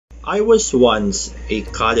I was once a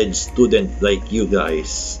college student like you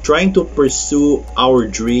guys, trying to pursue our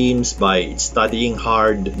dreams by studying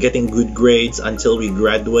hard, getting good grades until we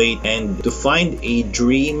graduate, and to find a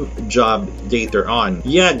dream job later on.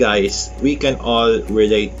 Yeah guys, we can all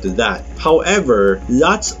relate to that. However,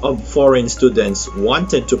 lots of foreign students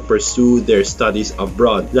wanted to pursue their studies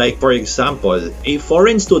abroad. Like for example, a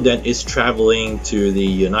foreign student is traveling to the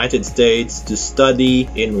United States to study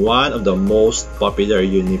in one of the most popular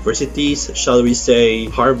universities, shall we say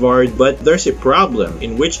Harvard, but there's a problem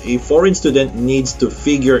in which a foreign student needs to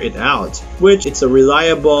figure it out, which it's a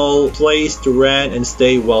reliable place to rent and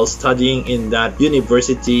stay while studying in that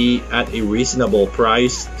university at a reasonable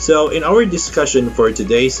price. So in our discussion for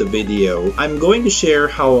today's video, I'm going to share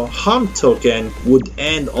how HOM Token would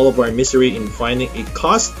end all of our misery in finding a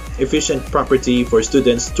cost-efficient property for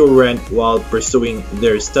students to rent while pursuing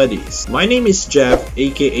their studies. My name is Jeff,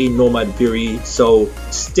 aka Nomad Fury, so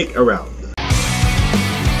stick around.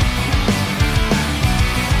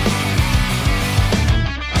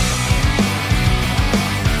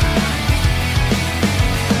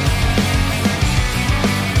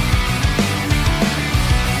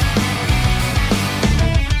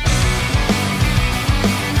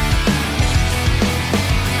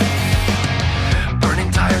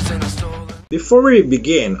 Before we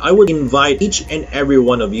begin, I would invite each and every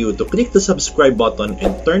one of you to click the subscribe button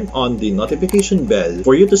and turn on the notification bell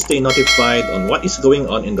for you to stay notified on what is going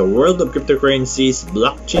on in the world of cryptocurrencies,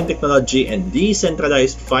 blockchain technology, and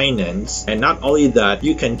decentralized finance. And not only that,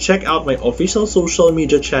 you can check out my official social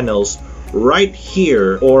media channels right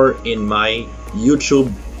here or in my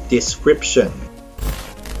YouTube description.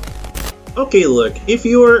 Okay, look, if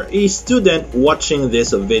you're a student watching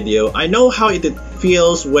this video, I know how it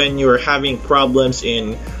feels when you're having problems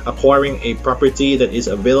in acquiring a property that is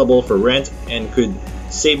available for rent and could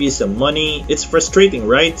save you some money. It's frustrating,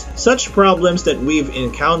 right? Such problems that we've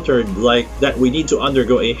encountered, like that we need to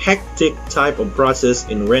undergo a hectic type of process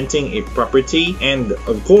in renting a property, and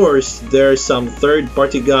of course there's some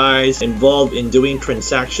third-party guys involved in doing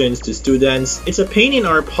transactions to students. It's a pain in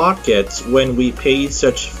our pockets when we pay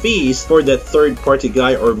such fees for that third-party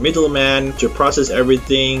guy or middleman to process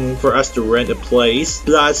everything for us to rent a place.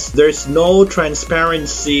 Plus, there's no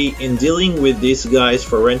transparency in dealing with these guys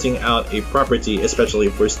for renting out a property, especially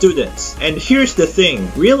for students. And here's the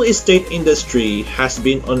thing, real estate industry has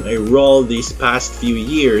been on a roll these past few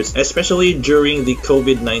years, especially during the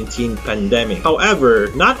COVID-19 pandemic. However,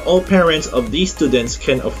 not all parents of these students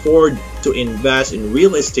can afford to invest in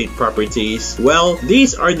real estate properties. Well,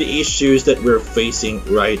 these are the issues that we're facing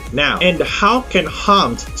right now. And how can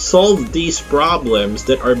HOMT solve these problems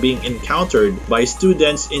that are being encountered by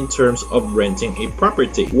students in terms of renting a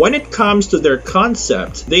property? When it comes to their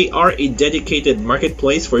concept, they are a dedicated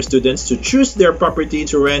marketplace for students to choose their property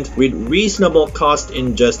to rent with reasonable cost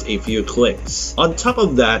in just a few clicks. On top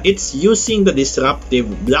of that, it's using the disruptive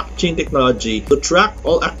blockchain technology to track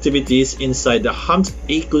all activities inside the HOMT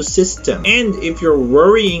ecosystem. And if you're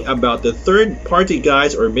worrying about the third-party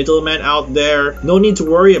guys or middlemen out there, no need to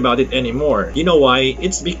worry about it anymore. You know why?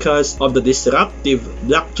 It's because of the disruptive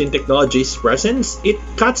blockchain technology's presence. It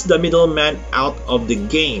cuts the middleman out of the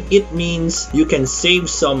game. It means you can save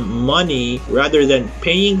some money rather than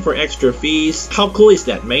paying for extra fees. How cool is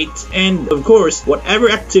that, mate? And of course, whatever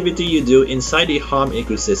activity you do inside the HOM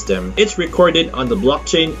ecosystem, it's recorded on the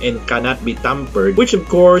blockchain and cannot be tampered, which of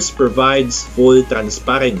course provides full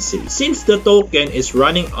transparency. Since the token is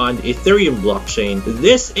running on Ethereum blockchain,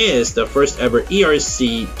 this is the first ever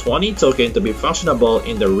ERC20 token to be functionable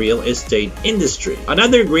in the real estate industry.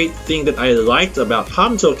 Another great thing that I liked about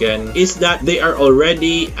HOM Token is that they are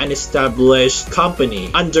already an established company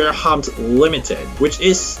under HOMT Limited, which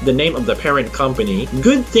is the name of the parent company.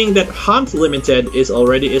 Good thing that HOMT Limited is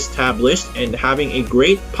already established and having a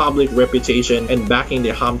great public reputation and backing the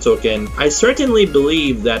HOM Token. I certainly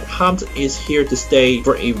believe that HOMT is here to stay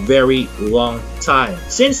for a very long time.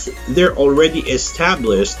 Since they're already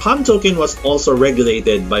established, HOM Token was also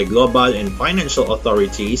regulated by global and financial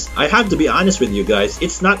authorities. I have to be honest with you guys,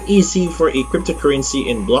 it's not easy for a cryptocurrency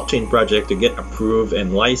and blockchain project to get approved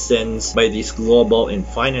and licensed by these global and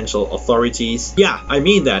financial authorities. Yeah, I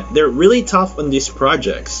mean that. They're really tough on these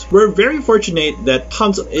projects. We're very fortunate that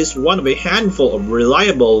HOMT is one of a handful of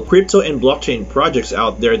reliable crypto and blockchain projects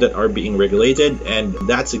out there that are being regulated, and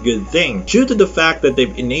that's a good thing. Due to the fact that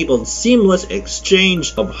they've enabled called seamless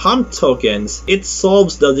exchange of HOM tokens, it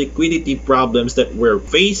solves the liquidity problems that we're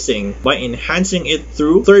facing by enhancing it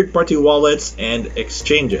through third-party wallets and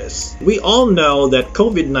exchanges. We all know that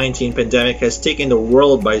COVID-19 pandemic has taken the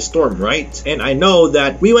world by storm, right? And I know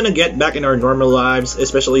that we want to get back in our normal lives,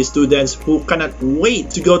 especially students who cannot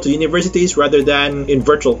wait to go to universities rather than in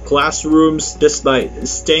virtual classrooms just by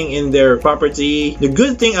staying in their property. The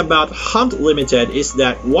good thing about HOMT Limited is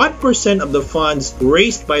that 1% of the funds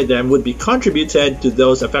raised by them would be contributed to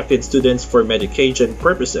those affected students for medication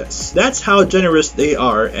purposes. That's how generous they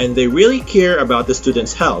are, and they really care about the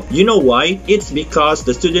students' health. You know why? It's because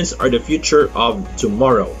the students are the future of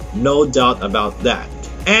tomorrow. No doubt about that.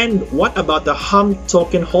 And what about the HOM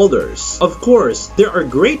token holders? Of course, there are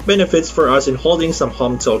great benefits for us in holding some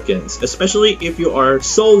HOM tokens, especially if you are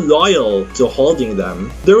so loyal to holding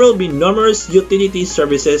them. There will be numerous utility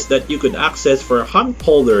services that you could access for HOM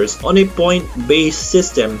holders on a point-based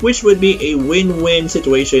system, which would be a win-win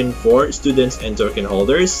situation for students and token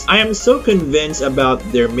holders. I am so convinced about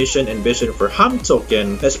their mission and vision for HOM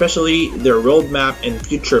token, especially their roadmap and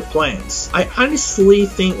future plans. I honestly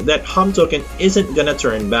think that HOM token isn't gonna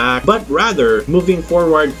turn back, but rather moving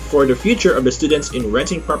forward for the future of the students in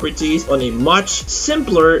renting properties on a much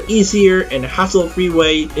simpler, easier, and hassle-free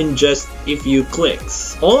way in just a few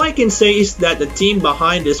clicks. All I can say is that the team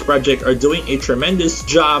behind this project are doing a tremendous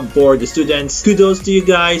job for the students. Kudos to you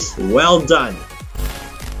guys, well done.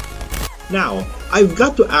 Now, I've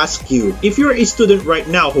got to ask you, if you're a student right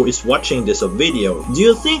now who is watching this video, do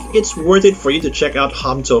you think it's worth it for you to check out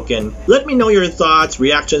HOM Token? Let me know your thoughts,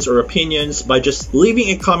 reactions, or opinions by just leaving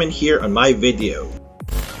a comment here on my video.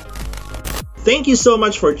 Thank you so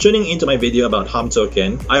much for tuning into my video about HOM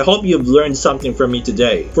Token. I hope you've learned something from me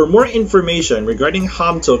today. For more information regarding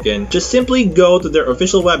HOM Token, just simply go to their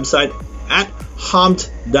official website at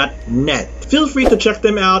homt.net. Feel free to check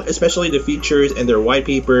them out, especially the features and their white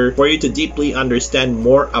paper, for you to deeply understand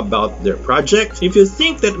more about their project. If you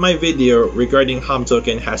think that my video regarding HOM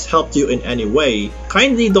Token has helped you in any way,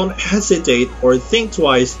 kindly don't hesitate or think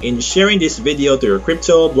twice in sharing this video to your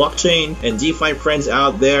crypto, blockchain, and DeFi friends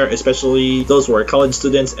out there, especially those who are college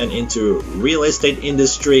students and into real estate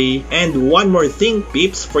industry. And one more thing,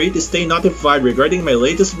 peeps, for you to stay notified regarding my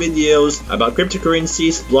latest videos about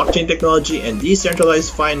cryptocurrencies, blockchain technology, and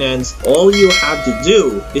decentralized finance, all you have to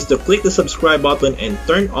do is to click the subscribe button and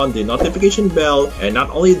turn on the notification bell. And not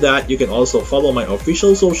only that, you can also follow my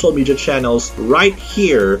official social media channels right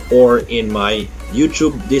here or in my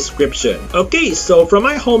YouTube description. Okay, so from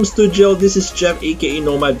my home studio, this is Jeff aka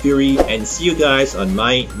Nomad Fury, and see you guys on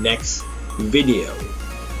my next video.